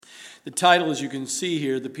The title, as you can see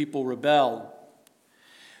here, The People Rebelled.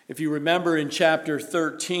 If you remember in chapter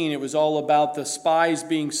 13, it was all about the spies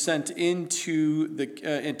being sent into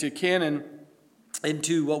Canaan,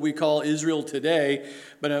 into what we call Israel today,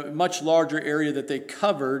 but a much larger area that they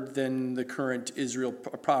covered than the current Israel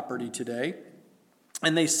property today.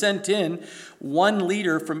 And they sent in one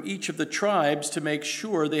leader from each of the tribes to make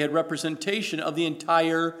sure they had representation of the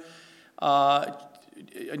entire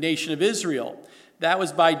nation of Israel. That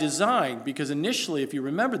was by design, because initially, if you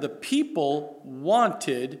remember, the people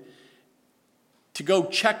wanted to go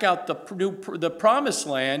check out the promised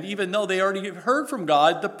land, even though they already heard from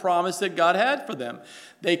God the promise that God had for them.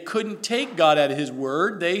 They couldn't take God at his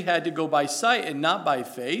word. They had to go by sight and not by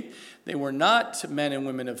faith. They were not men and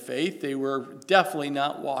women of faith. They were definitely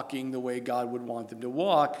not walking the way God would want them to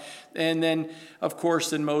walk. And then, of course,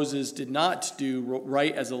 then Moses did not do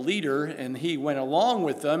right as a leader, and he went along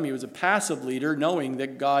with them. He was a passive leader, knowing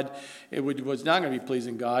that was not going to be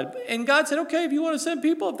pleasing God. And God said, okay, if you want to send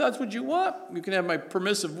people, if that's what you want, you can have my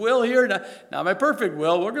permissive will here, not my perfect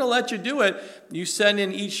will. We're going to let you do it. You send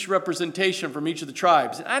in each representation from each of the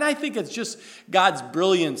tribes. And I think it's just God's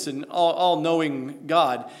brilliance and all-knowing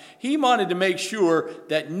God. He wanted to make sure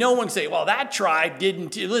that no one say, well, that tribe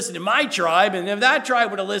didn't listen to my tribe, and if that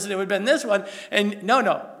tribe would have listened, it would have been this one. And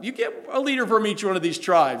no, you get a leader from each one of these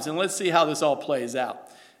tribes, and let's see how this all plays out.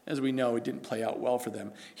 As we know, it didn't play out well for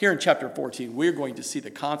them. Here in chapter 14, we're going to see the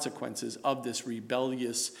consequences of this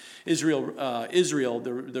rebellious Israel,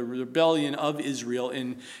 the rebellion of Israel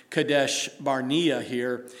in Kadesh Barnea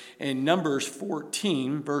here. In Numbers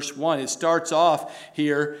 14, verse 1, it starts off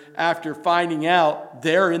here after finding out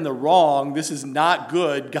they're in the wrong. This is not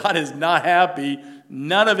good. God is not happy.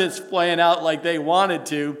 None of it's playing out like they wanted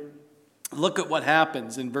to. Look at what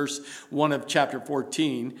happens in verse 1 of chapter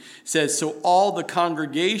 14. It says, so all the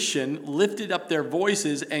congregation lifted up their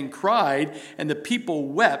voices and cried, and the people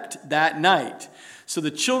wept that night. So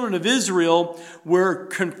the children of Israel were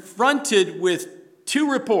confronted with two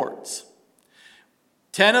reports.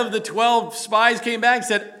 10 of the 12 spies came back and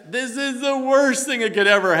said, this is the worst thing that could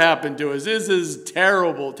ever happen to us. This is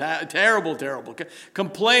terrible, terrible.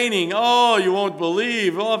 Complaining, oh, you won't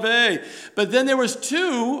believe. Oh, hey. But then there was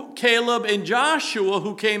 2, Caleb and Joshua,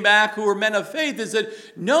 who came back, who were men of faith, and said,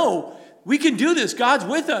 no, we can do this. God's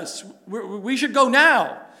with us. We should go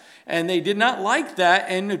now. And they did not like that.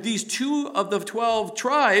 And these 2 of the 12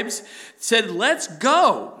 tribes said, let's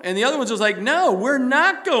go. And the other ones was like, no, we're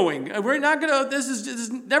not going. We're not going to, this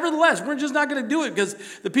is nevertheless, we're just not going to do it because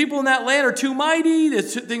the people in that land are too mighty.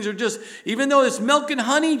 Things are just, even though it's milk and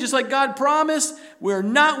honey, just like God promised, we're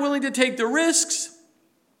not willing to take the risks.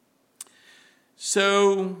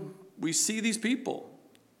 So we see these people.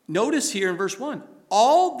 Notice here in verse 1,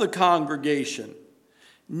 all the congregation,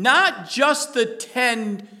 not just the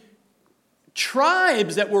 10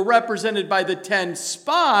 tribes that were represented by the 10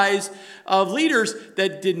 spies of leaders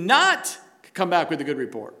that did not come back with a good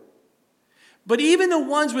report. But even the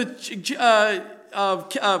ones of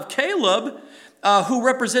Caleb, who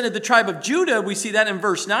represented the tribe of Judah, we see that in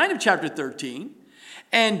verse 9 of chapter 13.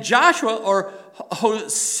 And Joshua, or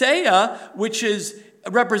Hosea, which is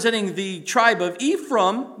representing the tribe of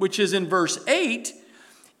Ephraim, which is in verse 8,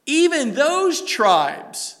 even those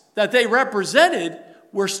tribes that they represented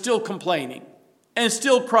were still complaining and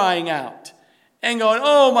still crying out and going,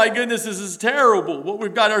 oh my goodness, this is terrible, what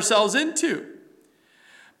we've got ourselves into.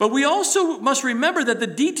 But we also must remember that the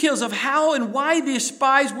details of how and why these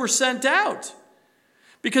spies were sent out.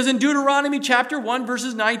 Because in Deuteronomy chapter 1,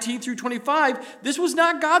 verses 19 through 25, this was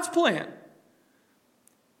not God's plan.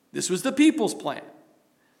 This was the people's plan.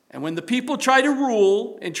 And when the people try to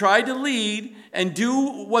rule and try to lead and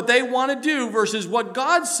do what they want to do versus what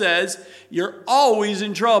God says, you're always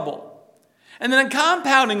in trouble. And then a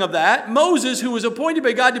compounding of that, Moses, who was appointed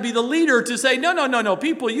by God to be the leader, to say, no,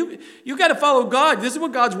 people, you got to follow God. This is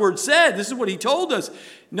what God's word said. This is what he told us.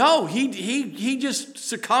 No, he just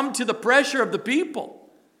succumbed to the pressure of the people.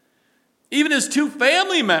 Even his 2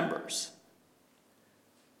 family members,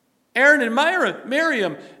 Aaron and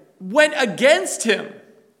Miriam, went against him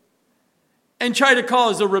and try to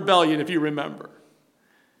cause a rebellion, if you remember.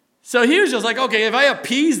 So he was just like, okay, if I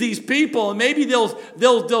appease these people, maybe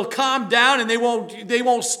they'll calm down and they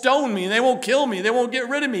won't stone me and they won't kill me, they won't get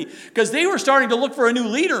rid of me, because they were starting to look for a new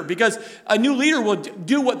leader, because a new leader will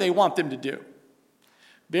do what they want them to do.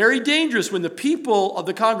 Very dangerous when the people of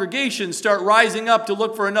the congregation start rising up to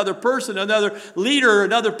look for another person, another leader,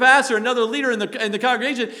 another pastor, another leader in the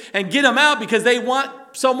congregation, and get them out because they want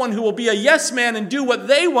someone who will be a yes man and do what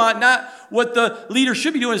they want, not what the leader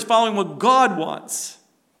should be doing, is following what God wants.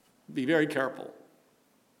 Be very careful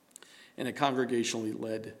in a congregationally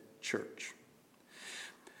led church.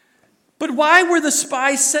 But why were the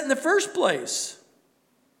spies sent in the first place?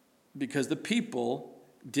 Because the people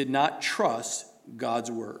did not trust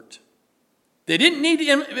God's word. They didn't need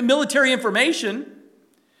military information.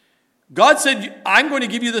 God said, I'm going to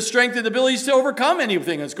give you the strength and abilities to overcome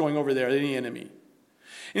anything that's going over there, any enemy.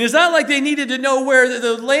 And it's not like they needed to know where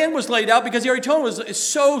the land was laid out, because he already told them it's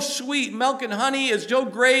so sweet, milk and honey, it's so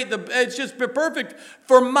great, it's just perfect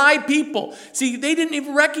for my people. See, they didn't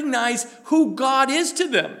even recognize who God is to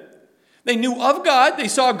them. They knew of God. They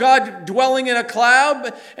saw God dwelling in a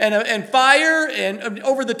cloud and fire and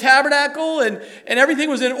over the tabernacle, and everything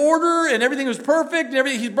was in order and everything was perfect. And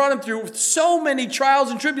everything, he brought them through so many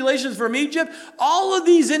trials and tribulations from Egypt. All of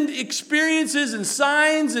these experiences and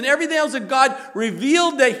signs and everything else that God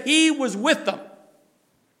revealed that he was with them.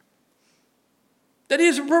 That he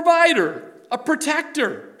is a provider, a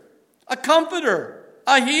protector, a comforter,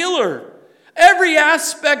 a healer. Every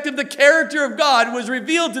aspect of the character of God was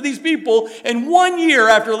revealed to these people in 1 year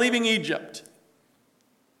after leaving Egypt.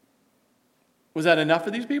 Was that enough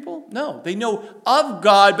for these people? No. They know of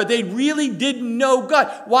God, but they really didn't know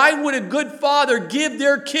God. Why would a good father give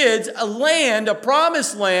their kids a land, a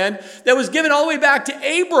promised land, that was given all the way back to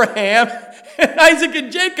Abraham and Isaac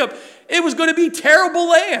and Jacob? It was going to be terrible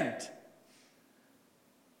land.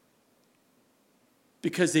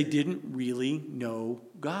 Because they didn't really know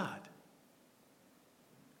God.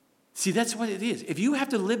 See, that's what it is. If you have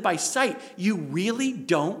to live by sight, you really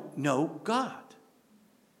don't know God.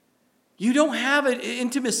 You don't have an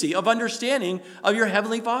intimacy of understanding of your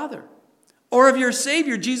Heavenly Father or of your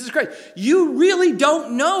Savior, Jesus Christ. You really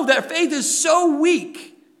don't know. That faith is so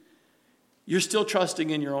weak. You're still trusting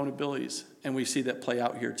in your own abilities. And we see that play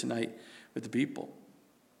out here tonight with the people.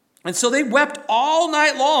 And so they wept all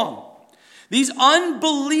night long. These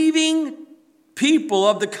unbelieving people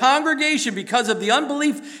of the congregation, because of the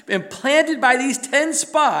unbelief implanted by these 10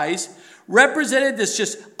 spies, represented this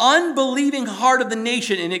just unbelieving heart of the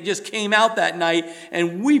nation, and it just came out that night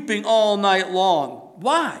and weeping all night long.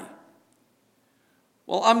 Why?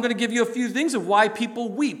 Well, I'm going to give you a few things of why people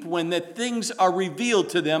weep when the things are revealed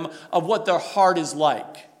to them of what their heart is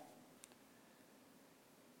like.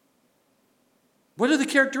 What are the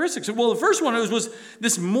characteristics? Well, the first one was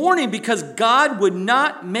this mourning because God would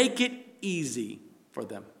not make it easy for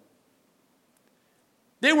them.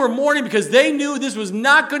 They were mourning because they knew this was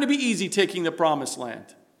not going to be easy taking the promised land.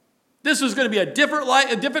 This was going to be a difficult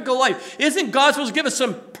life. Isn't God supposed to give us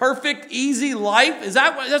some perfect, easy life? Is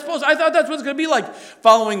that what that's supposed? I thought that's what it's going to be like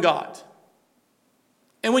following God.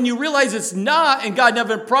 And when you realize it's not, and God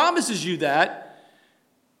never promises you that,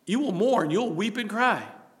 you will mourn, you'll weep and cry,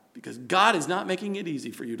 because God is not making it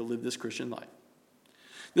easy for you to live this Christian life.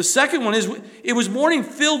 The second one is it was mourning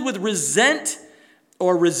filled with resentful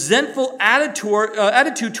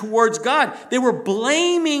attitude towards God. They were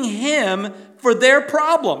blaming him for their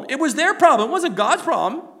problem. It was their problem. It wasn't God's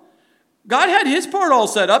problem. God had his part all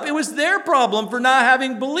set up. It was their problem for not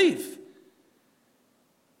having belief.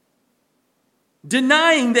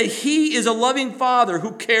 Denying that he is a loving father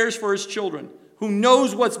who cares for his children, who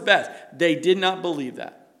knows what's best. They did not believe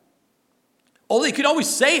that. Oh, they could always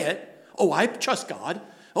say it. Oh, I trust God.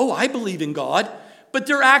 Oh, I believe in God. But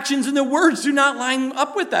their actions and their words do not line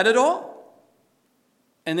up with that at all.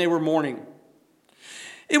 And they were mourning.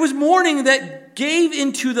 It was mourning that gave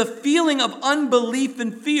into the feeling of unbelief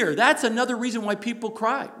and fear. That's another reason why people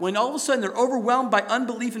cry. When all of a sudden they're overwhelmed by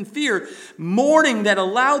unbelief and fear, mourning that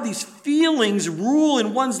allowed these feelings rule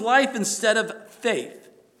in one's life instead of faith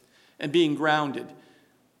and being grounded.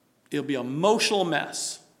 It'll be an emotional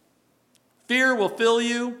mess. Fear will fill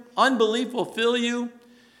you. Unbelief will fill you.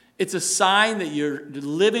 It's a sign that you're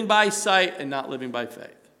living by sight and not living by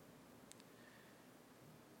faith.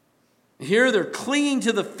 Here they're clinging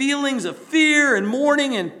to the feelings of fear and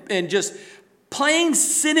mourning and just plain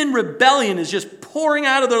sin and rebellion is just pouring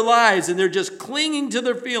out of their lives, and they're just clinging to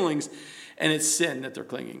their feelings, and it's sin that they're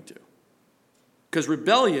clinging to. Because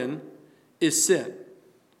rebellion is sin.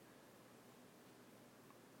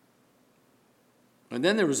 And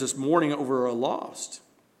then there was this mourning over a lost.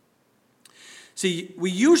 See, we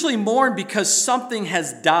usually mourn because something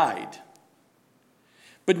has died.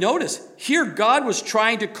 But notice, here God was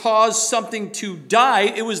trying to cause something to die.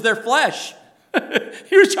 It was their flesh.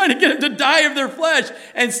 He was trying to get them to die of their flesh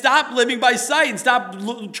and stop living by sight and stop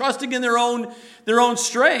trusting in their own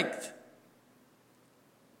strength.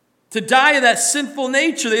 To die of that sinful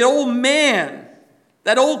nature, the old man,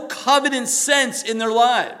 that old covenant sense in their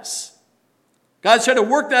lives. God's trying to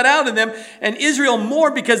work that out in them, and Israel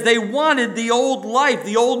mourned because they wanted the old life,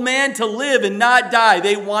 the old man to live and not die.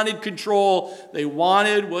 They wanted control. They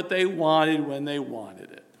wanted what they wanted when they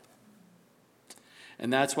wanted it.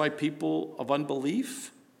 And that's why people of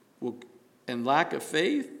unbelief and lack of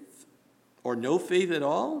faith, or no faith at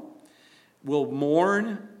all, will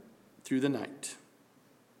mourn through the night.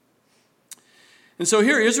 And so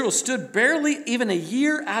here Israel stood barely even a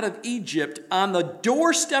year out of Egypt on the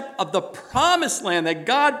doorstep of the promised land that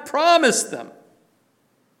God promised them.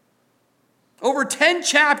 Over 10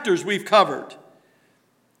 chapters we've covered,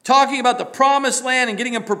 talking about the promised land and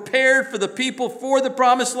getting them prepared for the people for the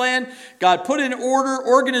promised land. God put in order,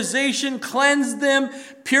 organization, cleansed them,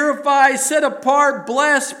 purified, set apart,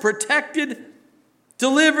 blessed, protected,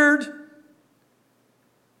 delivered.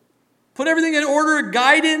 Put everything in order,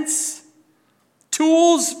 guidance,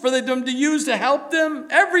 tools for them to use to help them,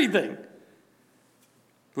 everything.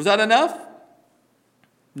 Was that enough?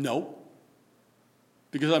 No.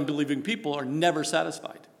 Because unbelieving people are never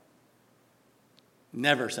satisfied.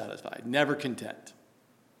 Never satisfied, never content.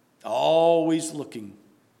 Always looking.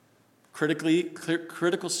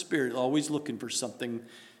 Critical spirit, always looking for something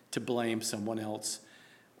to blame someone else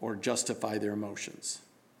or justify their emotions.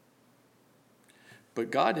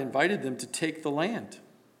 But God invited them to take the land.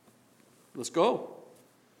 Let's go.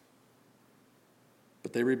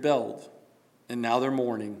 But they rebelled, and now they're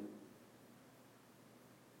mourning.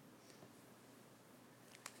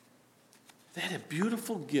 They had a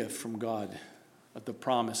beautiful gift from God of the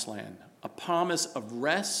promised land, a promise of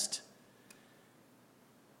rest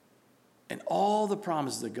and all the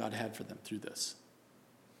promises that God had for them through this.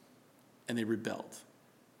 And they rebelled.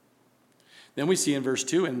 Then we see in verse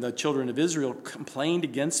 2, and the children of Israel complained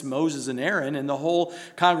against Moses and Aaron, and the whole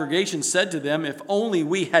congregation said to them, if only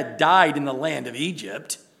we had died in the land of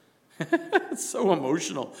Egypt. It's so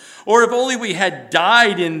emotional. Or if only we had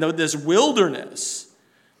died in this wilderness.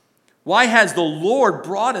 Why has the Lord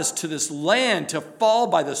brought us to this land to fall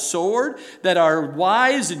by the sword, that our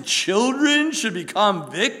wives and children should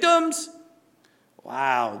become victims?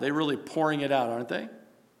 Wow, they're really pouring it out, aren't they?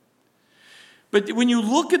 But when you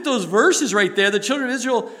look at those verses right there, the children of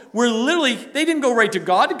Israel were literally, they didn't go right to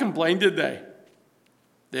God to complain, did they?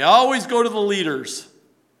 They always go to the leaders.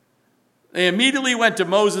 They immediately went to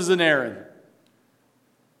Moses and Aaron,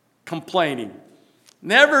 complaining.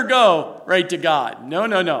 Never go right to God.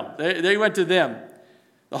 No. They went to them.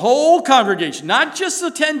 The whole congregation, not just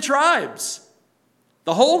the 10 tribes.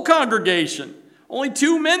 The whole congregation. Only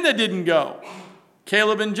 2 men that didn't go.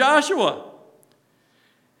 Caleb and Joshua.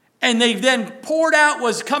 And they then poured out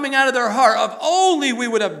what's coming out of their heart of only we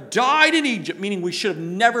would have died in Egypt, meaning we should have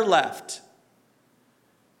never left.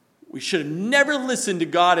 We should have never listened to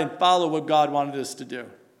God and followed what God wanted us to do.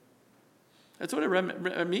 That's what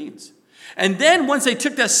it means. And then once they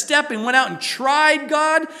took that step and went out and tried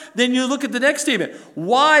God, then you look at the next statement.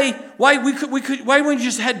 Why wouldn't you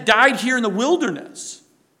just had died here in the wilderness?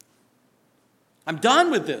 I'm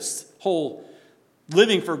done with this whole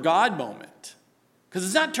living for God moment. Because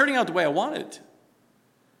it's not turning out the way I wanted it.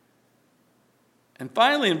 And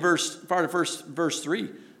finally, in verse 3,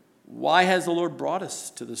 why has the Lord brought us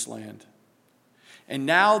to this land? And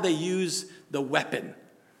now they use the weapon,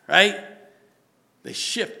 right? They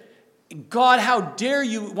shift. God, how dare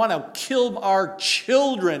you want to kill our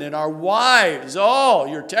children and our wives? Oh,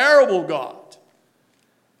 you're terrible, God.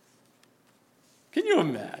 Can you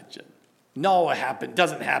imagine? No, it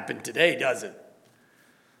doesn't happen today, does it?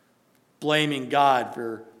 Blaming God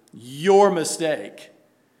for your mistake,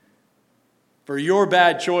 for your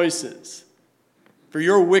bad choices, for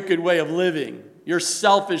your wicked way of living, your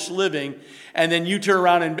selfish living, and then you turn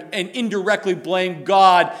around and indirectly blame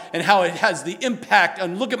God and how it has the impact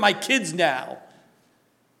on, look at my kids now.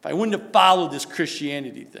 If I wouldn't have followed this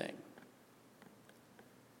Christianity thing.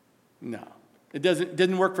 No, it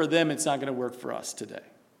didn't work for them. It's not going to work for us today.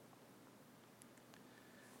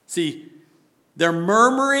 See, their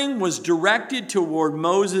murmuring was directed toward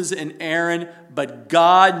Moses and Aaron, but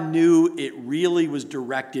God knew it really was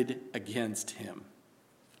directed against him.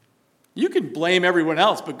 You can blame everyone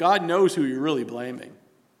else, but God knows who you're really blaming.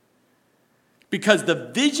 Because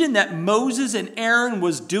the vision that Moses and Aaron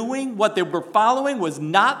was doing, what they were following, was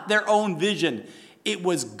not their own vision. It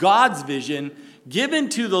was God's vision given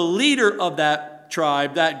to the leader of that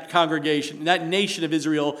tribe, that congregation, that nation of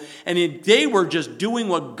Israel, and they were just doing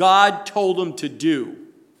what God told them to do.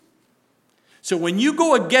 So when you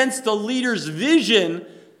go against the leader's vision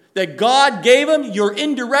that God gave them, you're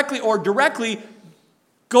indirectly or directly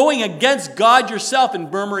going against God yourself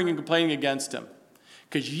and murmuring and complaining against him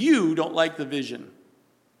because you don't like the vision.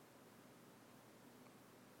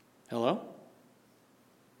 Hello?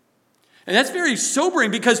 And that's very sobering,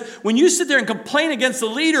 because when you sit there and complain against the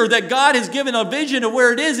leader that God has given a vision of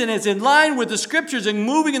where it is and it's in line with the scriptures and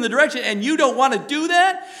moving in the direction, and you don't want to do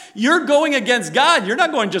that, you're going against God. You're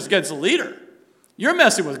not going just against the leader. You're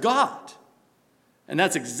messing with God. And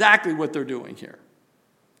that's exactly what they're doing here.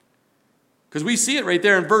 Because we see it right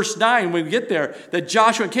there in verse 9 when we get there, that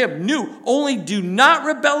Joshua and Caleb knew, only do not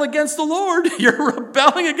rebel against the Lord. You're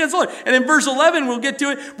rebelling against the Lord. And in verse 11, we'll get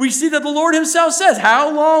to it, we see that the Lord himself says,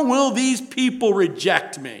 how long will these people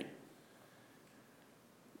reject me?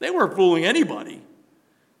 They weren't fooling anybody.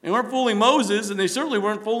 They weren't fooling Moses, and they certainly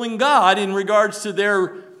weren't fooling God in regards to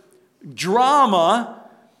their drama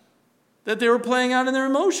that they were playing out in their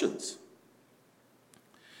emotions.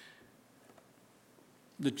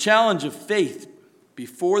 The challenge of faith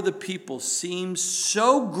before the people seems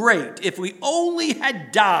so great. If we only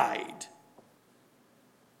had died.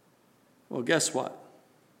 Well, guess what?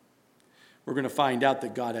 We're going to find out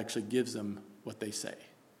that God actually gives them what they say.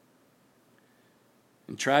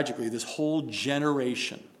 And tragically, this whole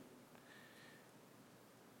generation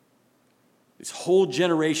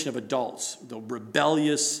of adults, the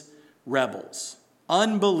rebellious rebels,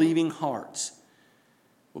 unbelieving hearts,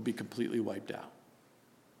 will be completely wiped out.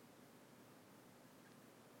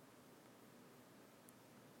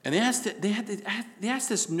 And they asked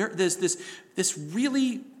this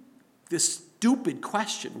stupid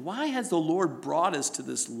question: why has the Lord brought us to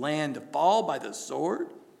this land to fall by the sword?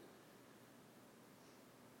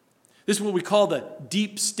 This is what we call the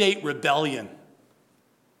deep state rebellion.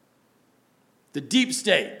 The deep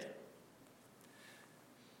state.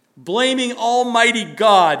 Blaming Almighty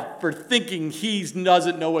God for thinking he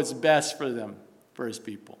doesn't know what's best for them, for his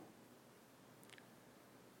people.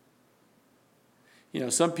 You know,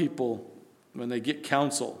 some people, when they get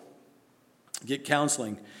counseling,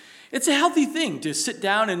 it's a healthy thing to sit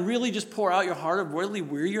down and really just pour out your heart of really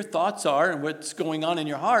where your thoughts are and what's going on in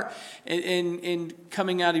your heart and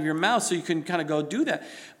coming out of your mouth, so you can kind of go do that.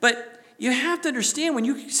 But you have to understand, when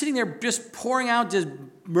you're sitting there just pouring out, just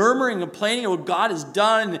murmuring, complaining of what God has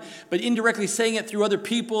done, but indirectly saying it through other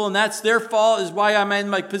people, and that's their fault, is why I'm in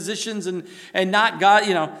my positions and not God,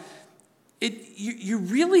 you know. You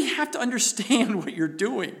really have to understand what you're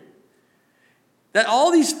doing. That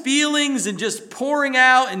all these feelings and just pouring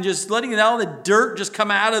out and just letting all the dirt just come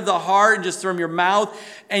out of the heart and just from your mouth,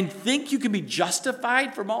 and think you can be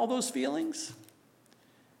justified from all those feelings?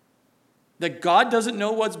 That God doesn't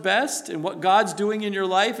know what's best and what God's doing in your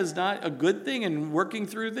life is not a good thing and working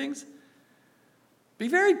through things? Be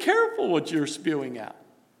very careful what you're spewing out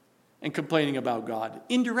and complaining about God.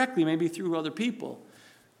 Indirectly, maybe through other people.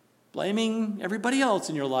 Blaming everybody else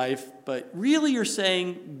in your life, but really you're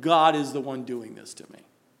saying, God is the one doing this to me.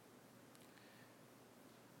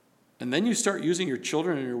 And then you start using your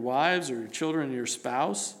children and your wives or your children and your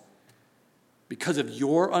spouse because of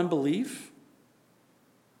your unbelief.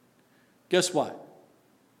 Guess what?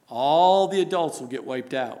 All the adults will get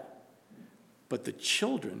wiped out, but the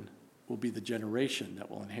children will be the generation that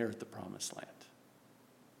will inherit the promised land.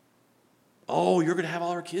 Oh, you're going to have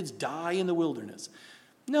all our kids die in the wilderness.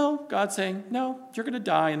 No, God's saying, no, you're going to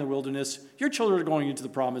die in the wilderness. Your children are going into the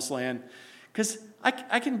promised land because I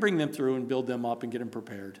can bring them through and build them up and get them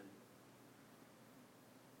prepared.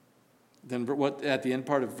 Then what at the end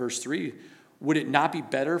part of verse 3, would it not be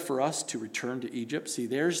better for us to return to Egypt? See,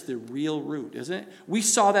 there's the real root, isn't it? We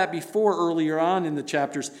saw that before earlier on in the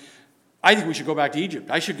chapters. I think we should go back to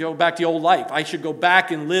Egypt. I should go back to the old life. I should go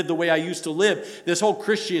back and live the way I used to live. This whole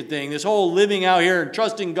Christian thing, this whole living out here and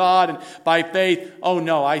trusting God and by faith. Oh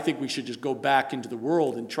no, I think we should just go back into the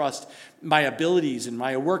world and trust my abilities and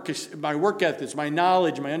my work ethics, my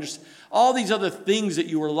knowledge, my understanding. All these other things that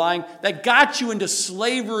you were lying, that got you into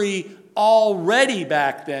slavery already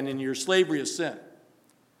back then in your slavery of sin.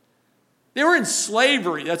 They were in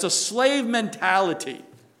slavery. That's a slave mentality.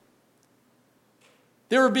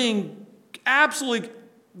 They were being the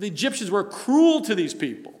Egyptians were cruel to these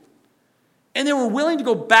people. And they were willing to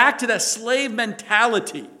go back to that slave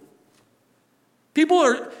mentality. People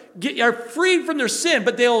are freed from their sin,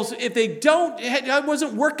 but if they don't, it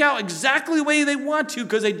doesn't work out exactly the way they want to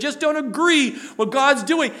because they just don't agree what God's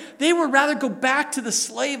doing. They would rather go back to the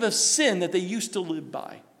slave of sin that they used to live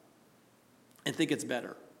by and think it's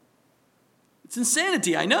better. It's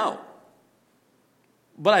insanity, I know.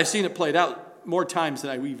 But I've seen it played out more times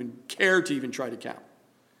than I even care to even try to count.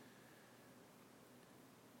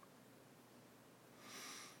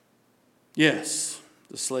 Yes,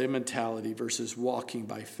 the slave mentality versus walking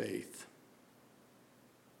by faith.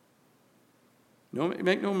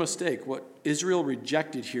 Make no mistake, what Israel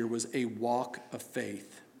rejected here was a walk of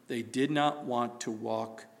faith. They did not want to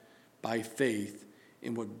walk by faith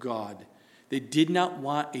in what God They did not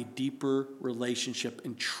want a deeper relationship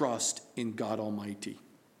and trust in God Almighty.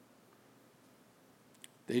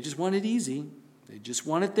 They just want it easy. They just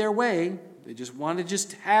want it their way. They just want to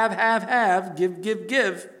just have,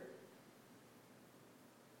 give.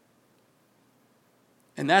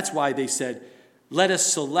 And that's why they said, let us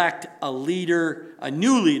select a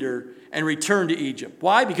new leader, and return to Egypt.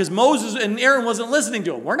 Why? Because Moses and Aaron wasn't listening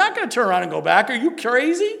to them. We're not going to turn around and go back. Are you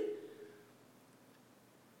crazy?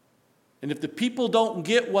 And if the people don't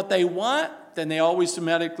get what they want, then they always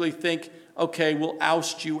automatically think, okay, we'll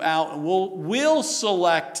oust you out and we'll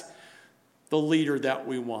select the leader that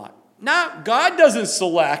we want. Now, God doesn't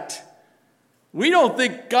select. We don't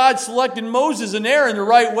think God selected Moses and Aaron the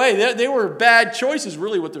right way. They were bad choices,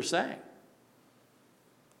 really what they're saying.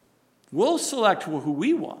 We'll select who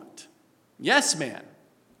we want. Yes, man.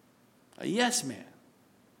 A yes, man.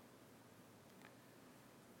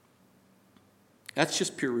 That's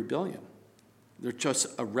just pure rebellion. They're just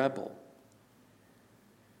a rebel.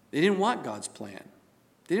 They didn't want God's plan.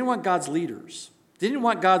 They didn't want God's leaders. They didn't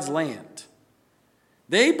want God's land.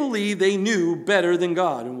 They believed they knew better than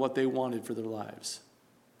God and what they wanted for their lives.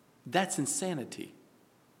 That's insanity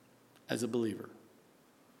as a believer.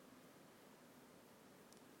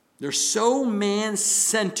 They're so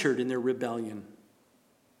man-centered in their rebellion.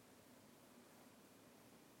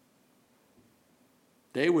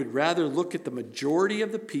 They would rather look at the majority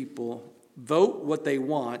of the people, vote what they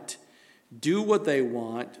want, do what they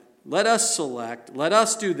want, let us select, let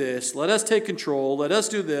us do this, let us take control, let us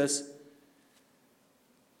do this.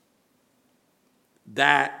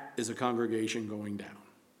 That is a congregation going down.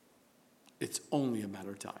 It's only a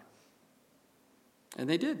matter of time. And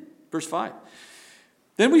they did. Verse 5.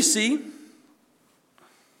 Then we see,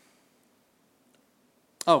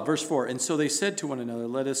 verse 4. And so they said to one another,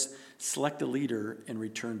 let us select a leader and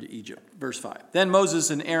return to Egypt. Verse 5. Then Moses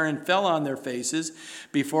and Aaron fell on their faces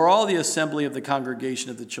before all the assembly of the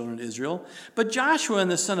congregation of the children of Israel. But Joshua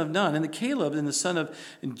and the son of Nun and the Caleb and the son of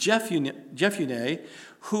Jephunneh,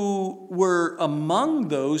 who were among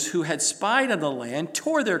those who had spied on the land,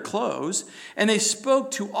 tore their clothes, and they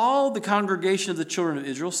spoke to all the congregation of the children of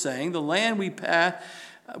Israel, saying, the land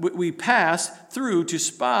we passed through to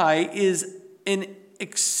spy is an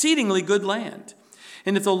exceedingly good land.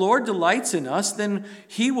 And if the Lord delights in us, then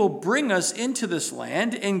he will bring us into this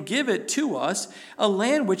land and give it to us, a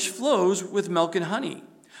land which flows with milk and honey.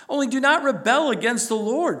 Only do not rebel against the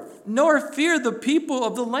Lord, nor fear the people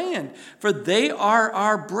of the land, for they are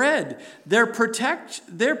our bread. Their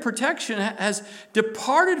protection has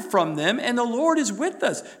departed from them, and the Lord is with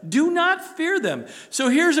us. Do not fear them. So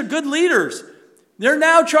here's a good leaders. They're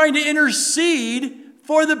now trying to intercede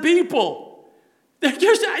for the people.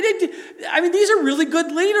 These are really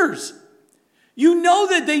good leaders. You know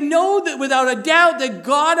that they know that without a doubt that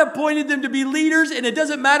God appointed them to be leaders, and it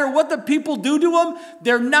doesn't matter what the people do to them,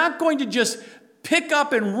 they're not going to just pick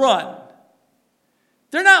up and run.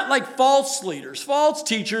 They're not like false leaders, false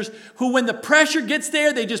teachers, who when the pressure gets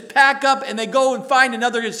there, they just pack up and they go and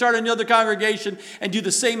start another congregation and do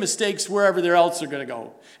the same mistakes wherever else they're going to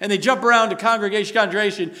go. And they jump around to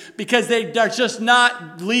congregation because they're just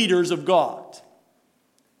not leaders of God.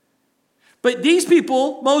 But these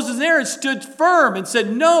people, Moses and Aaron, stood firm and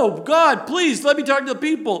said, no, God, please, let me talk to the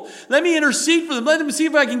people. Let me intercede for them. Let them see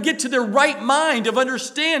if I can get to their right mind of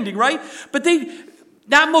understanding, right? But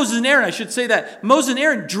not Moses and Aaron, I should say that. Moses and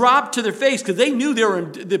Aaron dropped to their face because they knew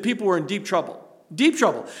the people were in deep trouble. Deep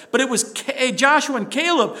trouble. But it was Joshua and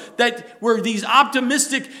Caleb that were these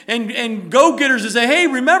optimistic and go-getters to say, hey,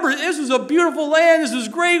 remember, this was a beautiful land. This was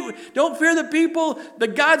great. Don't fear the people.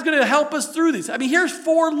 That God's going to help us through this. Here's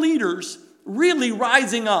 4 leaders really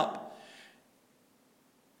rising up.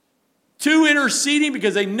 2 interceding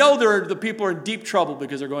because they know the people are in deep trouble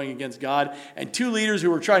because they're going against God. And 2 leaders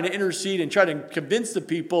who are trying to intercede and try to convince the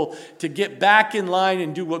people to get back in line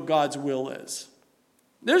and do what God's will is.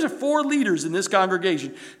 There's 4 leaders in this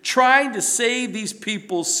congregation trying to save these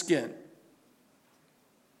people's skin.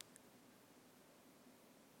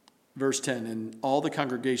 Verse 10, and all the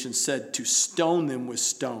congregation said to stone them with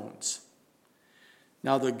stones.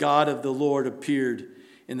 Now the God of the Lord appeared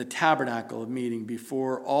in the tabernacle of meeting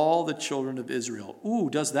before all the children of Israel. Ooh,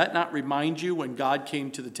 does that not remind you when God came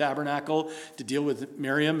to the tabernacle to deal with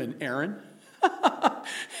Miriam and Aaron? Not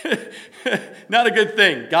a good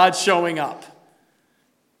thing. God's showing up.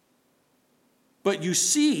 But you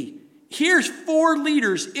see, here's 4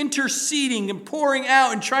 leaders interceding and pouring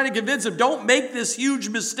out and trying to convince them, don't make this huge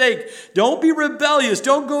mistake. Don't be rebellious.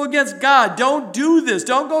 Don't go against God. Don't do this.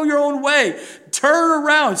 Don't go your own way. Turn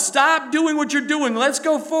around. Stop doing what you're doing. Let's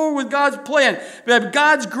go forward with God's plan. We have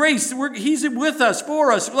God's grace. He's with us,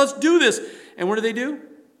 for us. Let's do this. And what do?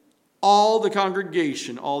 All the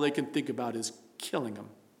congregation, all they can think about is killing him.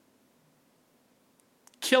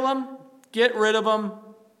 Kill him, get rid of him.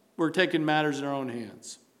 We're taking matters in our own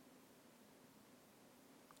hands.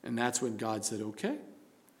 And that's when God said, okay,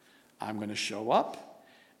 I'm going to show up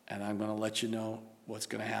and I'm going to let you know what's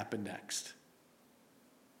going to happen next.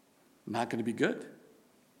 Not going to be good.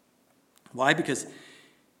 Why? Because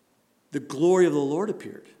the glory of the Lord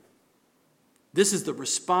appeared. This is the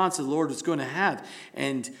response the Lord was going to have.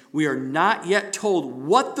 And we are not yet told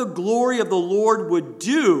what the glory of the Lord would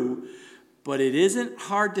do, but it isn't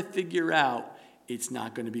hard to figure out it's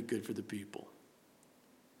not going to be good for the people.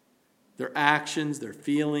 Their actions, their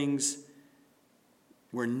feelings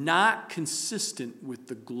were not consistent with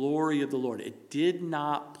the glory of the Lord. It did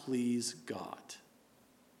not please God.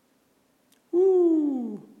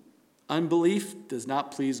 Ooh. Unbelief does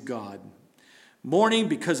not please God. Mourning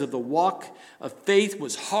because of the walk of faith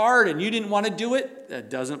was hard and you didn't want to do it, that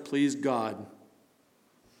doesn't please God.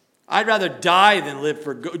 I'd rather die than live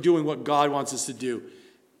for doing what God wants us to do.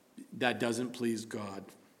 That doesn't please God.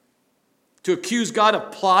 To accuse God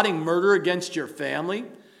of plotting murder against your family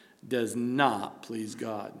does not please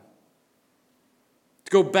God.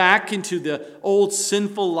 To go back into the old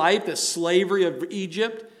sinful life, the slavery of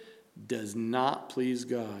Egypt, does not please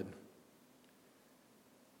God.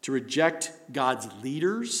 To reject God's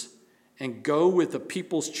leaders and go with the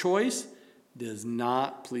people's choice does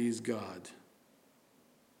not please God.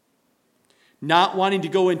 Not wanting to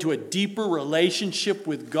go into a deeper relationship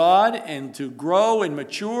with God and to grow and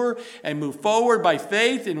mature and move forward by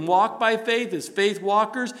faith and walk by faith as faith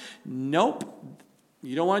walkers. Nope.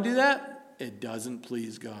 You don't want to do that? It doesn't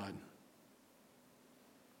please God.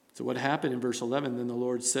 So what happened in verse 11? Then the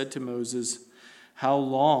Lord said to Moses, how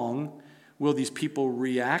long will these people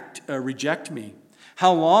reject me?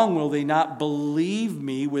 How long will they not believe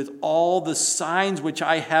me with all the signs which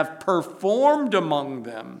I have performed among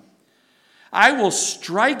them? I will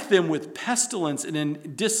strike them with pestilence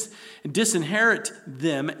and disinherit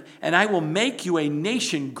them, and I will make you a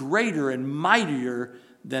nation greater and mightier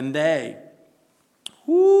than they.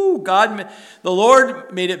 Ooh, the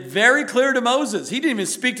Lord made it very clear to Moses. He didn't even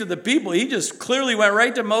speak to the people. He just clearly went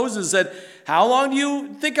right to Moses and said, how long do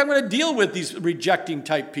you think I'm going to deal with these rejecting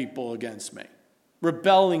type people against me?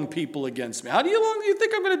 Rebelling people against me. How long do you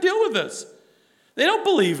think I'm going to deal with this? They don't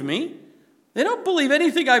believe me. They don't believe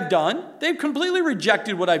anything I've done. They've completely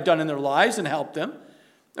rejected what I've done in their lives and helped them.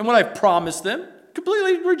 And what I've promised them,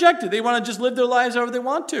 completely rejected. They want to just live their lives however they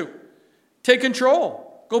want to. Take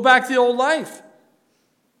control. Go back to the old life.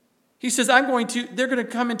 He says, they're going to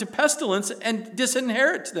come into pestilence and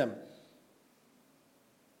disinherit them.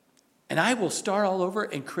 And I will start all over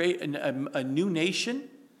and create a new nation,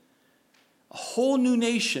 a whole new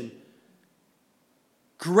nation,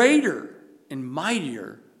 greater and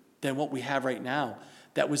mightier than what we have right now,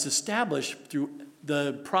 that was established through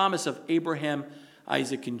the promise of Abraham,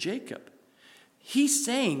 Isaac, and Jacob. He's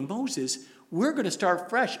saying, Moses, we're going to start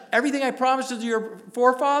fresh. Everything I promised to your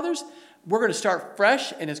forefathers, we're going to start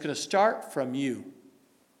fresh, and it's going to start from you.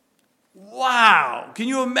 Wow! Can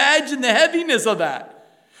you imagine the heaviness of that?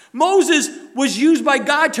 Moses was used by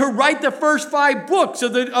God to write the first 5 books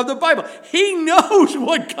of the Bible. He knows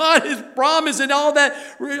what God has promised and all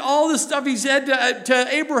the stuff he said to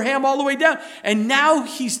Abraham all the way down. And now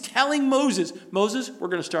he's telling Moses, we're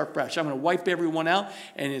going to start fresh. I'm going to wipe everyone out,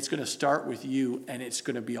 and it's going to start with you, and it's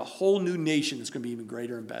going to be a whole new nation that's going to be even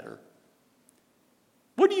greater and better.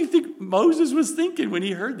 What do you think Moses was thinking when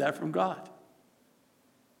he heard that from God?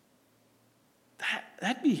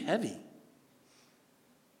 That'd be heavy.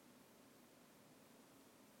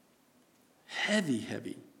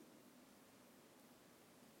 Heavy.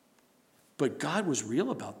 But God was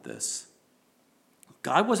real about this.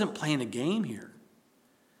 God wasn't playing a game here.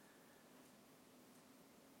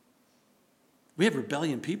 We have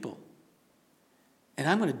rebellion people. And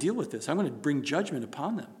I'm going to deal with this. I'm going to bring judgment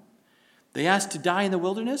upon them. They asked to die in the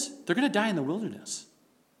wilderness. They're going to die in the wilderness.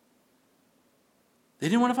 They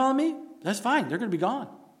didn't want to follow me? That's fine. They're going to be gone.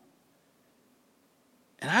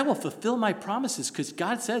 And I will fulfill my promises because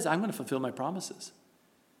God says I'm going to fulfill my promises.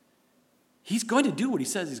 He's going to do what he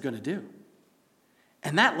says he's going to do.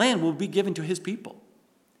 And that land will be given to his people.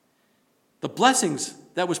 The blessings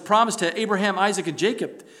that was promised to Abraham, Isaac, and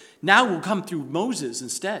Jacob now will come through Moses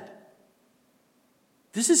instead.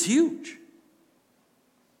 This is huge.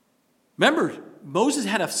 Remember, Moses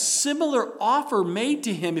had a similar offer made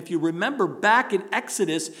to him, if you remember back in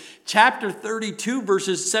Exodus chapter 32,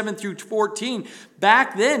 verses 7 through 14.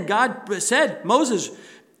 Back then, God said, Moses,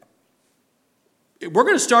 we're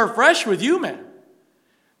going to start fresh with you, man.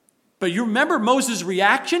 But you remember Moses'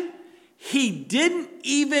 reaction? He didn't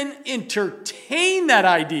even entertain that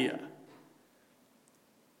idea.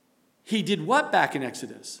 He did what back in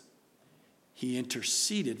Exodus? He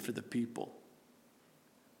interceded for the people.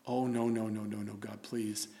 Oh, no, God,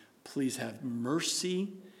 please. Please have mercy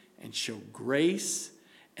and show grace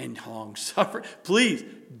and long suffering. Please,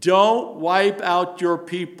 don't wipe out your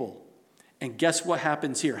people. And guess what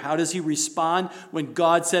happens here? How does he respond when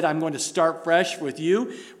God said, I'm going to start fresh with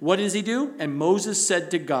you? What does he do? And Moses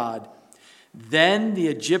said to God, then the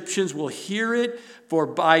Egyptians will hear it, for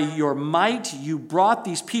by your might you brought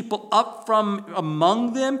these people up from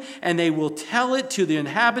among them, and they will tell it to the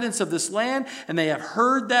inhabitants of this land, and they have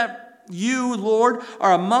heard that you, Lord,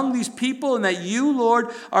 are among these people, and that you, Lord,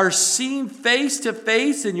 are seen face to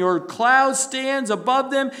face, and your cloud stands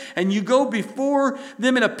above them, and you go before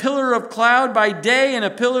them in a pillar of cloud by day and a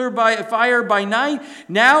pillar by fire by night.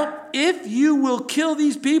 Now, if you will kill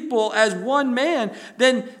these people as one man,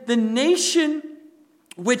 then the nation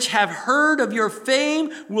which have heard of your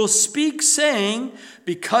fame will speak, saying,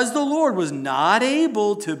 because the Lord was not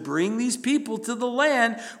able to bring these people to the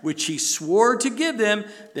land which he swore to give them,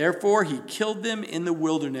 therefore he killed them in the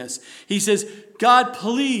wilderness. He says, God,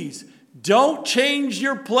 please don't change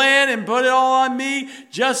your plan and put it all on me.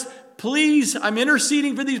 Just please, I'm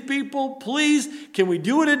interceding for these people. Please, can we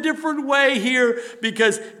do it a different way here?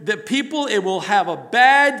 Because the people, it will have a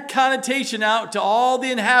bad connotation out to all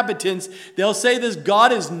the inhabitants. They'll say this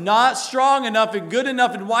God is not strong enough and good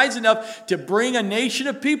enough and wise enough to bring a nation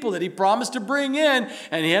of people that he promised to bring in,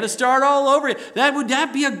 and he had to start all over. Would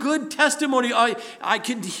that be a good testimony? I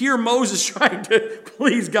can hear Moses trying to,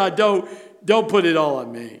 please, God, don't put it all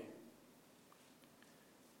on me.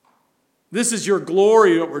 This is your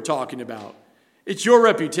glory that we're talking about. It's your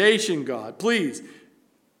reputation, God. Please.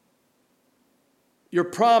 Your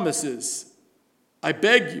promises. I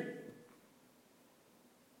beg you.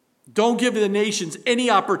 Don't give the nations any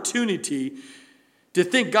opportunity to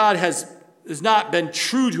think God has not been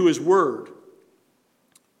true to his word.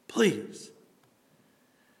 Please.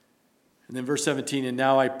 And then verse 17, and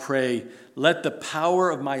now I pray, let the power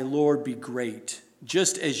of my Lord be great,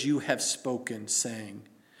 just as you have spoken, saying,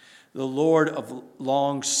 the Lord of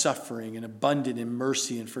long suffering and abundant in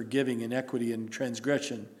mercy and forgiving and equity and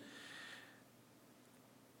transgression.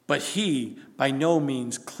 But he by no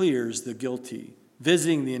means clears the guilty,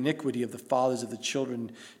 visiting the iniquity of the fathers of the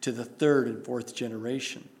children to the third and fourth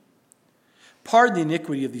generation. Pardon the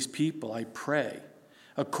iniquity of these people, I pray,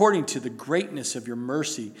 according to the greatness of your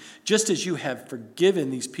mercy, just as you have forgiven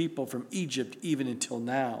these people from Egypt even until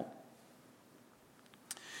now.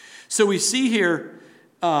 So we see here,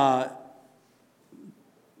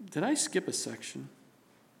 did I skip a section?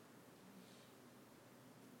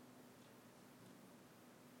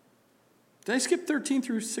 Did I skip 13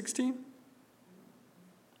 through 16?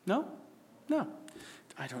 No?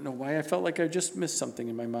 I don't know why I felt like I just missed something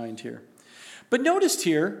in my mind here. But notice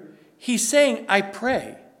here, he's saying, I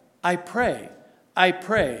pray.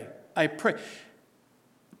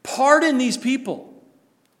 Pardon these people.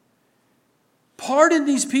 Pardon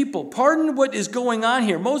these people. Pardon what is going on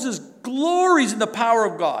here. Moses glories in the power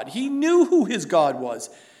of God. He knew who his God was.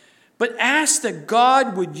 But asked that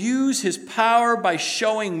God would use his power by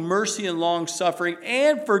showing mercy and long suffering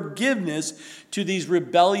and forgiveness to these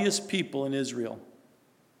rebellious people in Israel.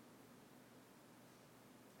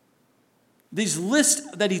 These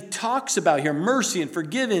lists that he talks about here, mercy and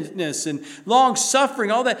forgiveness and long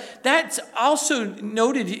suffering, all that, that's also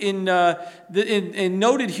noted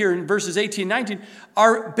noted here in verses 18 and 19,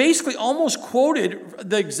 are basically almost quoted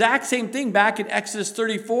the exact same thing back in Exodus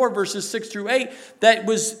 34, verses 6 through 8, that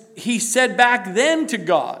was he said back then to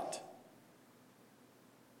God.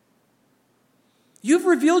 You've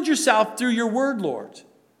revealed yourself through your word, Lord.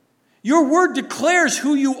 Your word declares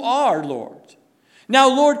who you are, Lord. Now,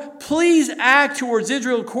 Lord, please act towards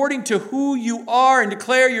Israel according to who you are and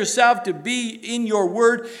declare yourself to be in your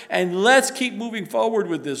word. And let's keep moving forward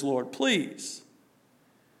with this, Lord. Please.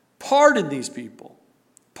 Pardon these people.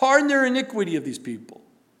 Pardon their iniquity of these people.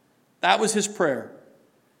 That was his prayer.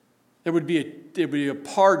 There would be a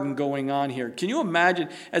pardon going on here. Can you imagine,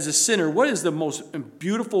 as a sinner, what is the most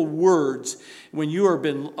beautiful words when you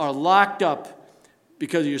are locked up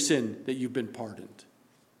because of your sin, that you've been pardoned?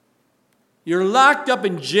 You're locked up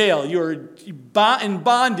in jail. You're in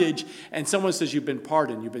bondage. And someone says you've been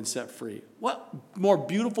pardoned. You've been set free. What more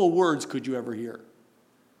beautiful words could you ever hear?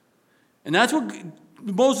 And that's what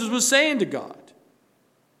Moses was saying to God.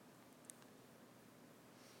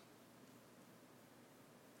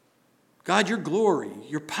 God, your glory,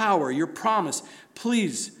 your power, your promise,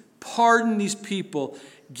 please pardon these people.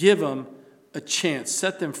 Give them a chance.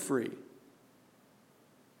 Set them free.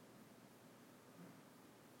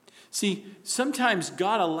 See, sometimes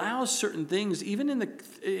God allows certain things, even in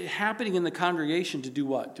the happening in the congregation, to do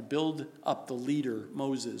what? To build up the leader,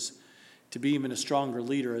 Moses, to be even a stronger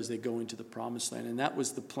leader as they go into the promised land. And that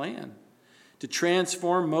was the plan, to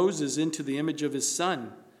transform Moses into the image of his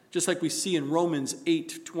son. Just like we see in Romans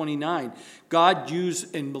 8:29, God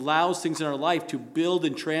uses and allows things in our life to build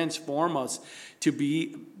and transform us to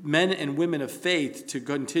be men and women of faith, to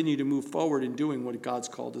continue to move forward in doing what God's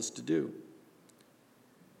called us to do.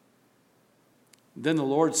 Then the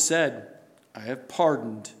Lord said, I have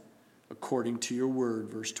pardoned according to your word,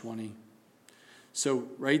 verse 20. So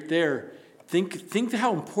right there, think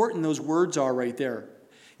how important those words are right there.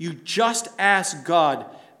 You just ask God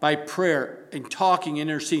by prayer and talking,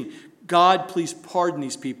 interceding, God, please pardon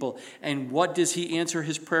these people. And what does he answer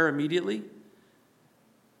his prayer immediately?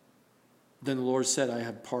 Then the Lord said, I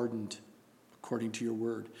have pardoned according to your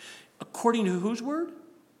word. According to whose word?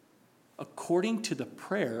 According to the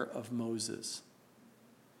prayer of Moses.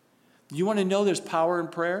 You want to know there's power in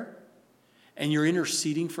prayer? And you're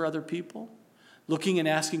interceding for other people? Looking and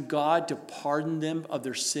asking God to pardon them of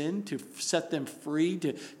their sin, to set them free,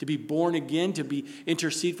 to be born again, to be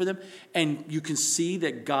intercede for them. And you can see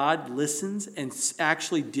that God listens and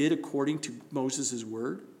actually did according to Moses'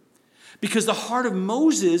 word. Because the heart of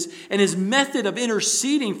Moses and his method of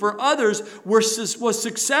interceding for others was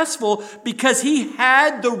successful because he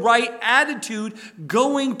had the right attitude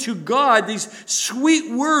going to God. These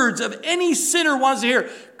sweet words of any sinner wants to hear.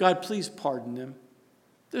 God, please pardon them.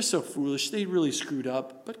 They're so foolish. They really screwed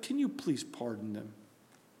up. But can you please pardon them?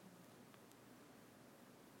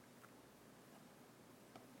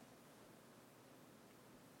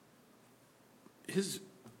 His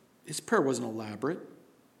prayer wasn't elaborate.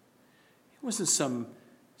 It wasn't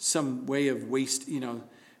some way of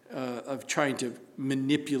of trying to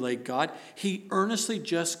manipulate God. He earnestly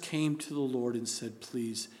just came to the Lord and said,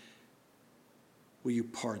 please, will you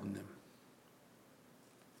pardon them?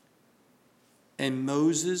 And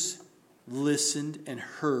Moses listened and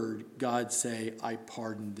heard God say, I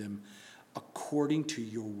pardoned them according to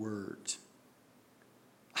your word.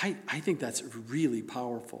 I think that's really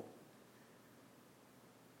powerful.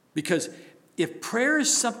 Because if prayer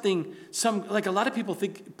is something, like a lot of people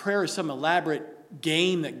think prayer is some elaborate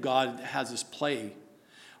game that God has us play,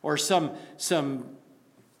 or some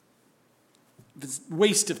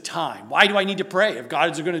waste of time. Why do I need to pray if God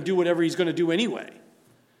is going to do whatever he's going to do anyway?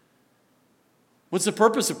 What's the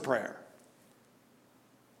purpose of prayer?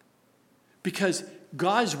 Because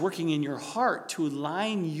God's working in your heart to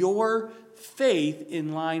align your faith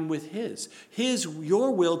in line with his.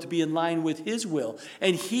 Your will to be in line with his will.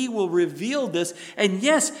 And he will reveal this. And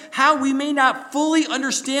yes, how we may not fully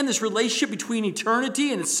understand this relationship between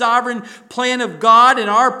eternity and the sovereign plan of God and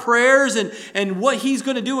our prayers and what he's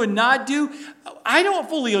going to do and not do. I don't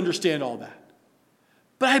fully understand all that.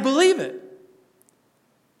 But I believe it.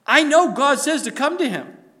 I know God says to come to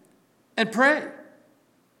him and pray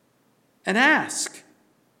and ask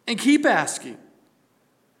and keep asking.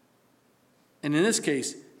 And in this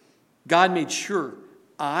case, God made sure,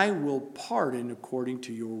 I will pardon according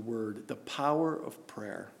to your word, the power of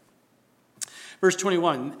prayer. Verse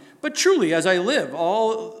 21, but truly as I live,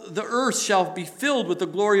 all the earth shall be filled with the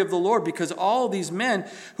glory of the Lord, because all these men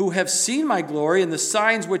who have seen my glory and the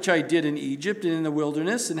signs which I did in Egypt and in the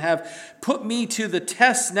wilderness, and have put me to the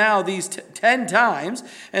test now these 10 times,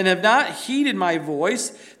 and have not heeded my voice,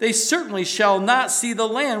 they certainly shall not see the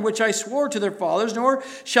land which I swore to their fathers, nor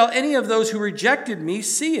shall any of those who rejected me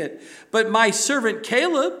see it. But my servant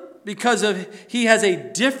Caleb, because he has a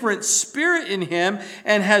different spirit in him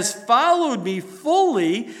and has followed me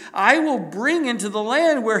fully, I will bring into the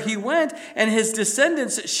land where he went, and his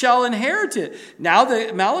descendants shall inherit it. Now the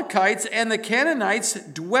Amalekites and the Canaanites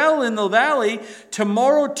dwell in the valley.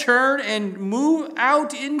 Tomorrow turn and move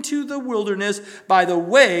out into the wilderness by the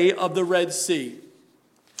way of the Red Sea.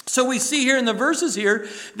 So we see here in the verses here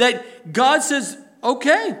that God says,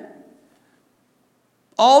 okay,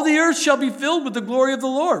 all the earth shall be filled with the glory of the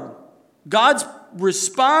Lord. God's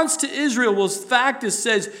response to Israel was fact. It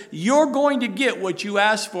says, you're going to get what you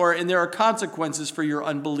asked for, and there are consequences for your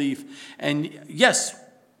unbelief. And yes,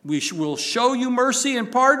 we will show you mercy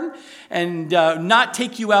and pardon and not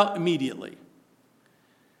take you out immediately.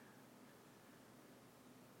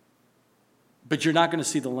 But you're not going to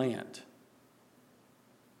see the land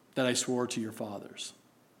that I swore to your fathers.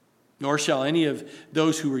 Nor shall any of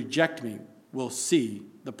those who reject me will see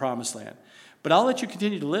the promised land. But I'll let you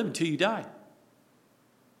continue to live until you die.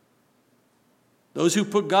 Those who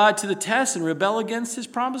put God to the test and rebel against his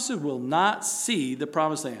promises will not see the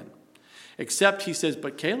promised land. Except, he says,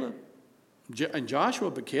 but Caleb, And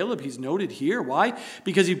Joshua, but Caleb, he's noted here. Why?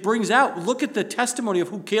 Because he brings out, look at the testimony of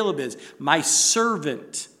who Caleb is. My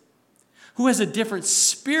servant, who has a different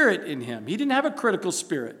spirit in him. He didn't have a critical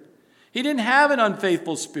spirit. He didn't have an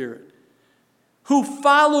unfaithful spirit. Who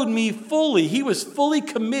followed me fully. He was fully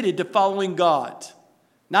committed to following God.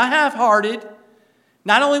 Not half-hearted.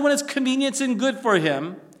 Not only when it's convenient and good for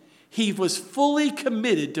him. He was fully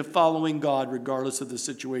committed to following God regardless of the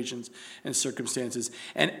situations and circumstances.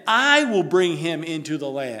 And I will bring him into the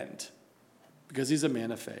land because he's a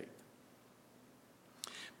man of faith.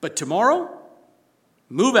 But tomorrow,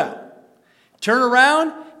 move out. Turn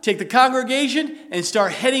around, take the congregation, and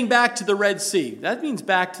start heading back to the Red Sea. That means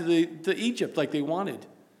back to Egypt like they wanted.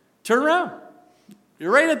 Turn around.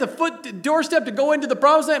 You're right at the doorstep to go into the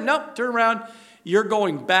promised land. Nope, turn around. You're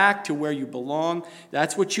going back to where you belong.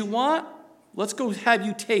 That's what you want. Let's go have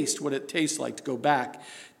you taste what it tastes like to go back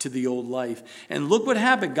to the old life. And look what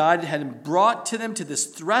happened. God had brought to them to this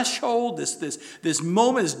threshold, this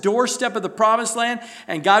moment, this doorstep of the promised land.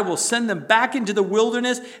 And God will send them back into the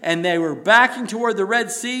wilderness. And they were backing toward the Red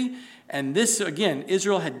Sea. And this, again,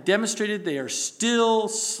 Israel had demonstrated they are still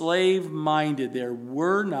slave-minded. They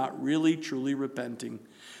were not really, truly repenting.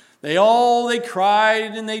 They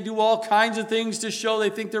cried and they do all kinds of things to show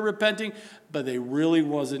they think they're repenting, but they really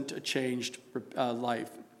wasn't a changed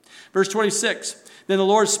life. Verse 26, then the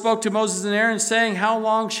Lord spoke to Moses and Aaron, saying, how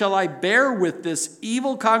long shall I bear with this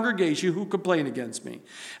evil congregation who complain against me?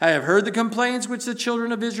 I have heard the complaints which the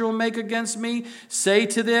children of Israel make against me. Say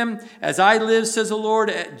to them, as I live, says the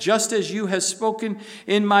Lord, just as you have spoken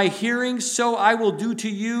in my hearing, so I will do to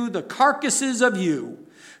you. The carcasses of you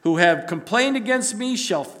who have complained against me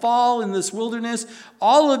shall fall in this wilderness.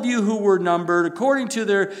 All of you who were numbered, according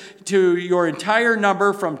to your entire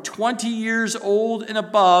number, from 20 years old and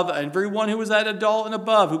above, and everyone who was that adult and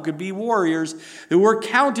above, who could be warriors, who were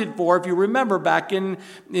counted for, if you remember back in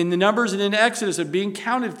the Numbers and in Exodus, of being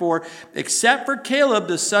counted for, except for Caleb,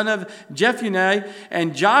 the son of Jephunneh,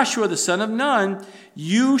 and Joshua, the son of Nun,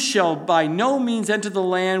 you shall by no means enter the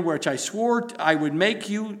land which I swore I would make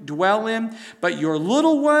you dwell in, but your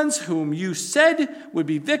little ones whom you said would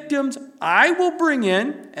be victims, I will bring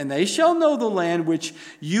in, and they shall know the land which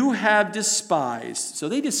you have despised. So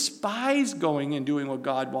they despised going and doing what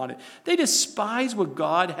God wanted. They despised what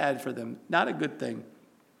God had for them. Not a good thing.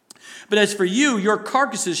 But as for you, your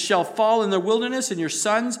carcasses shall fall in the wilderness, and your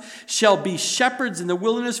sons shall be shepherds in the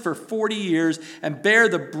wilderness for 40 years, and bear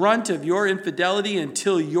the brunt of your infidelity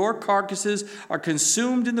until your carcasses are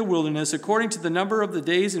consumed in the wilderness, according to the number of the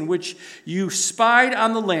days in which you spied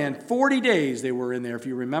on the land. 40 days they were in there, if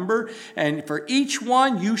you remember. And for each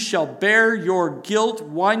one you shall bear your guilt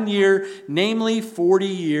 1 year, namely 40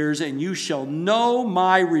 years, and you shall know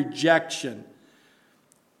my rejection.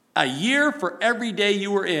 A year for every day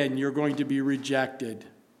you were in, you're going to be rejected.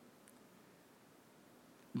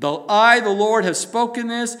 Though I, the Lord, have spoken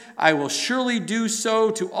this, I will surely do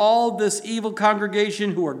so to all this evil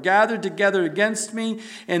congregation who are gathered together against me.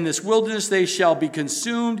 In this wilderness they shall be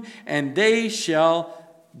consumed, and they shall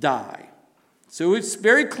die. So it's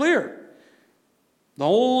very clear. The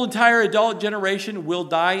whole entire adult generation will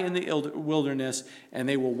die in the wilderness, and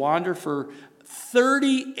they will wander for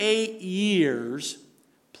 38 years,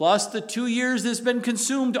 plus the 2 years that's been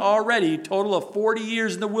consumed already, total of 40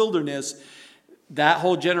 years in the wilderness. That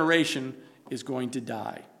whole generation is going to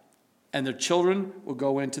die. And their children will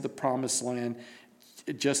go into the promised land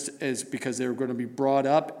just as because they're going to be brought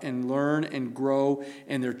up and learn and grow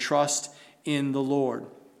in their trust in the Lord.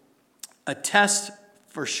 A test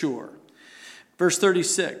for sure. Verse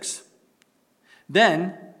 36.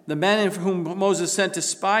 Then the men whom Moses sent to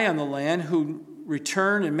spy on the land, who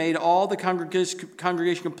returned and made all the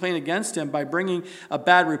congregation complain against him by bringing a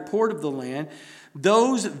bad report of the land,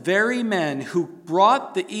 those very men who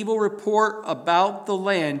brought the evil report about the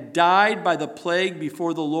land died by the plague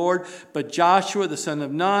before the Lord. But Joshua the son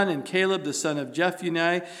of Nun and Caleb the son of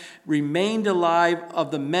Jephunneh remained alive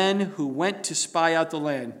of the men who went to spy out the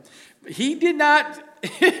land. He did not...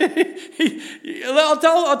 I'll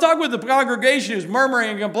talk with the congregation who's murmuring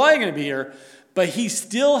and complaining here, but he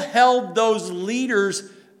still held those leaders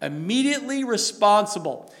immediately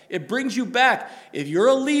responsible. It brings you back. If you're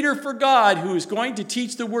a leader for God who is going to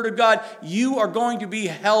teach the word of God, you are going to be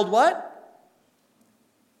held what?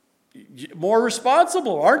 More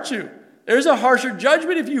responsible, aren't you? There's a harsher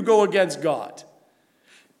judgment if you go against God.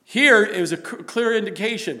 Here, it was a clear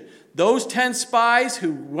indication. Those 10 spies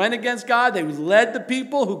who went against God, they led the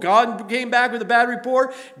people who God came back with a bad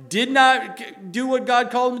report, did not do what God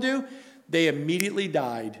called them to do, they immediately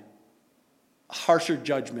died. Harsher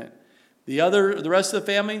judgment. The rest of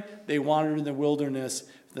the family, they wandered in the wilderness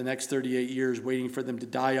for the next 38 years, waiting for them to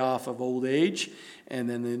die off of old age, and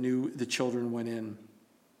then the children went in.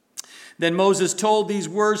 Then Moses told these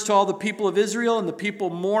words to all the people of Israel, and the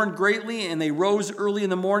people mourned greatly, and they rose early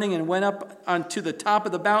in the morning and went up onto the top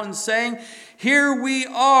of the mountain, saying, "Here we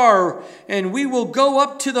are, and we will go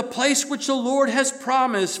up to the place which the Lord has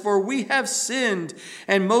promised, for we have sinned."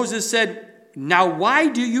 And Moses said, "Now why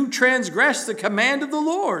do you transgress the command of the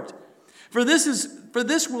Lord? For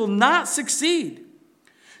this will not succeed.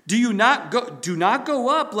 Do not go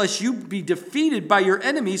up, lest you be defeated by your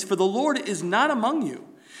enemies, for the Lord is not among you.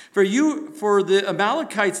 For the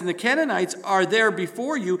Amalekites and the Canaanites are there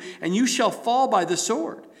before you, and you shall fall by the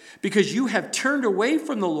sword. Because you have turned away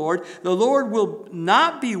from the Lord will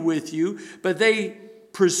not be with you." But they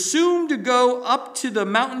presumed to go up to the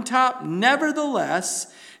mountaintop. Nevertheless,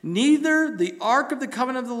 neither the ark of the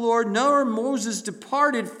covenant of the Lord nor Moses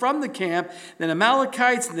departed from the camp. Then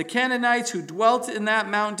Amalekites and the Canaanites who dwelt in that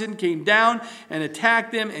mountain came down and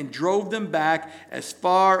attacked them and drove them back as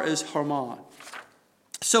far as Harmon.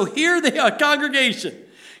 So here they are, congregation.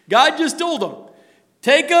 God just told them,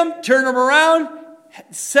 take them, turn them around,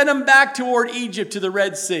 send them back toward Egypt to the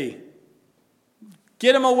Red Sea.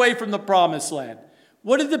 Get them away from the promised land.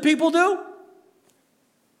 What did the people do?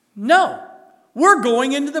 No. We're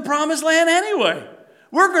going into the promised land anyway.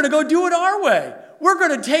 We're going to go do it our way. We're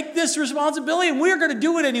going to take this responsibility and we're going to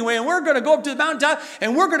do it anyway. And we're going to go up to the mountaintop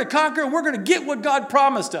and we're going to conquer and we're going to get what God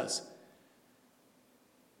promised us.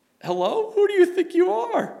 Hello? Who do you think you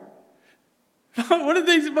are? What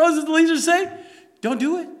did Moses and the leaders say? Don't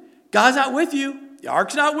do it. God's not with you. The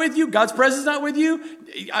ark's not with you. God's presence is not with you.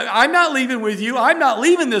 I'm not leaving with you. I'm not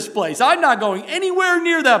leaving this place. I'm not going anywhere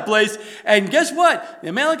near that place. And guess what? The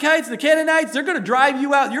Amalekites, the Canaanites, they're going to drive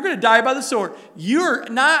you out. You're going to die by the sword. You're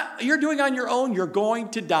doing it on your own. You're going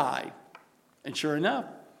to die. And sure enough,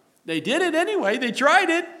 they did it anyway. They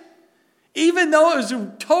tried it. Even though it was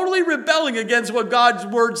totally rebelling against what God's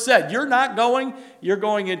word said. You're not going. You're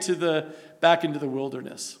going back into the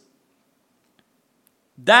wilderness.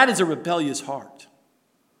 That is a rebellious heart.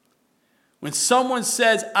 When someone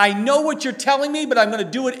says, I know what you're telling me, but I'm going to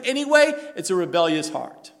do it anyway, it's a rebellious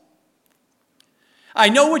heart. I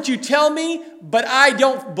know what you tell me, but I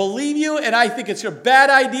don't believe you, and I think it's a bad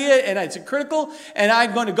idea, and it's critical, and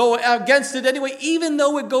I'm going to go against it anyway, even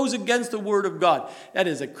though it goes against the word of God. That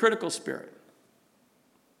is a critical spirit.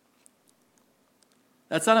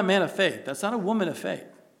 That's not a man of faith. That's not a woman of faith.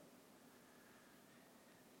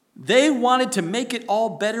 They wanted to make it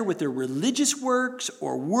all better with their religious works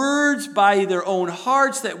or words by their own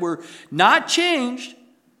hearts that were not changed.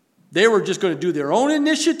 They were just going to do their own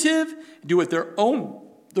initiative, do it their own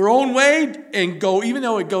way, and go, even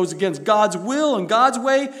though it goes against God's will and God's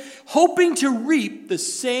way, hoping to reap the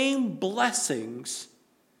same blessings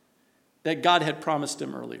that God had promised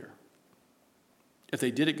them earlier, if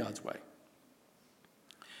they did it God's way.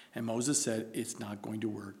 And Moses said, it's not going to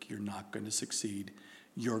work. You're not going to succeed.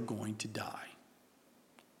 You're going to die.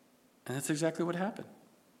 And that's exactly what happened.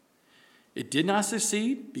 It did not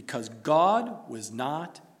succeed because God was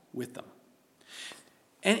not with them.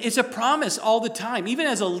 And it's a promise all the time, even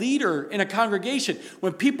as a leader in a congregation.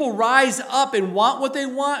 When people rise up and want what they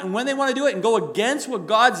want and when they want to do it and go against what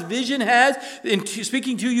God's vision has in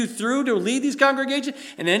speaking to you through to lead these congregations,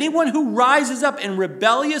 and anyone who rises up in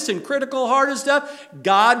rebellious and critical hearted stuff,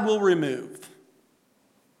 God will remove.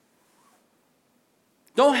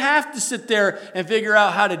 Don't have to sit there and figure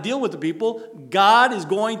out how to deal with the people. God is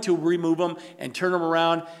going to remove them and turn them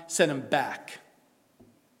around, send them back,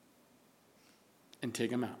 and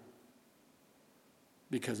take them out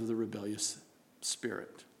because of the rebellious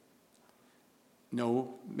spirit.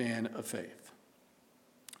 No man of faith.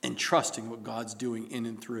 And trusting what God's doing in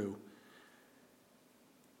and through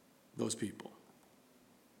those people.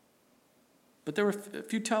 But there were a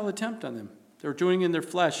futile attempt on them. They were doing it in their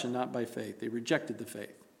flesh and not by faith. They rejected the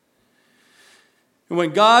faith. And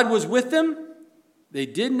when God was with them, they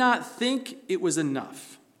did not think it was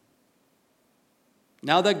enough.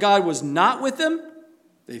 Now that God was not with them,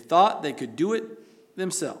 they thought they could do it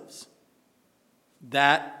themselves.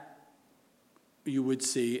 That you would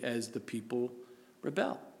see as the people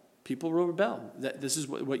rebel. People will rebel. This is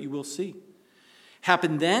what you will see.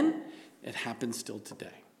 Happened then, it happens still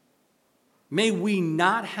today. May we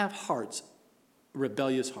not have hearts,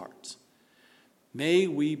 rebellious hearts. May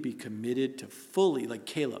we be committed to fully, like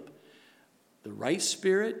Caleb, the right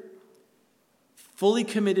spirit, fully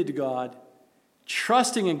committed to God,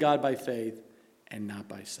 trusting in God by faith and not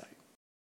by sight.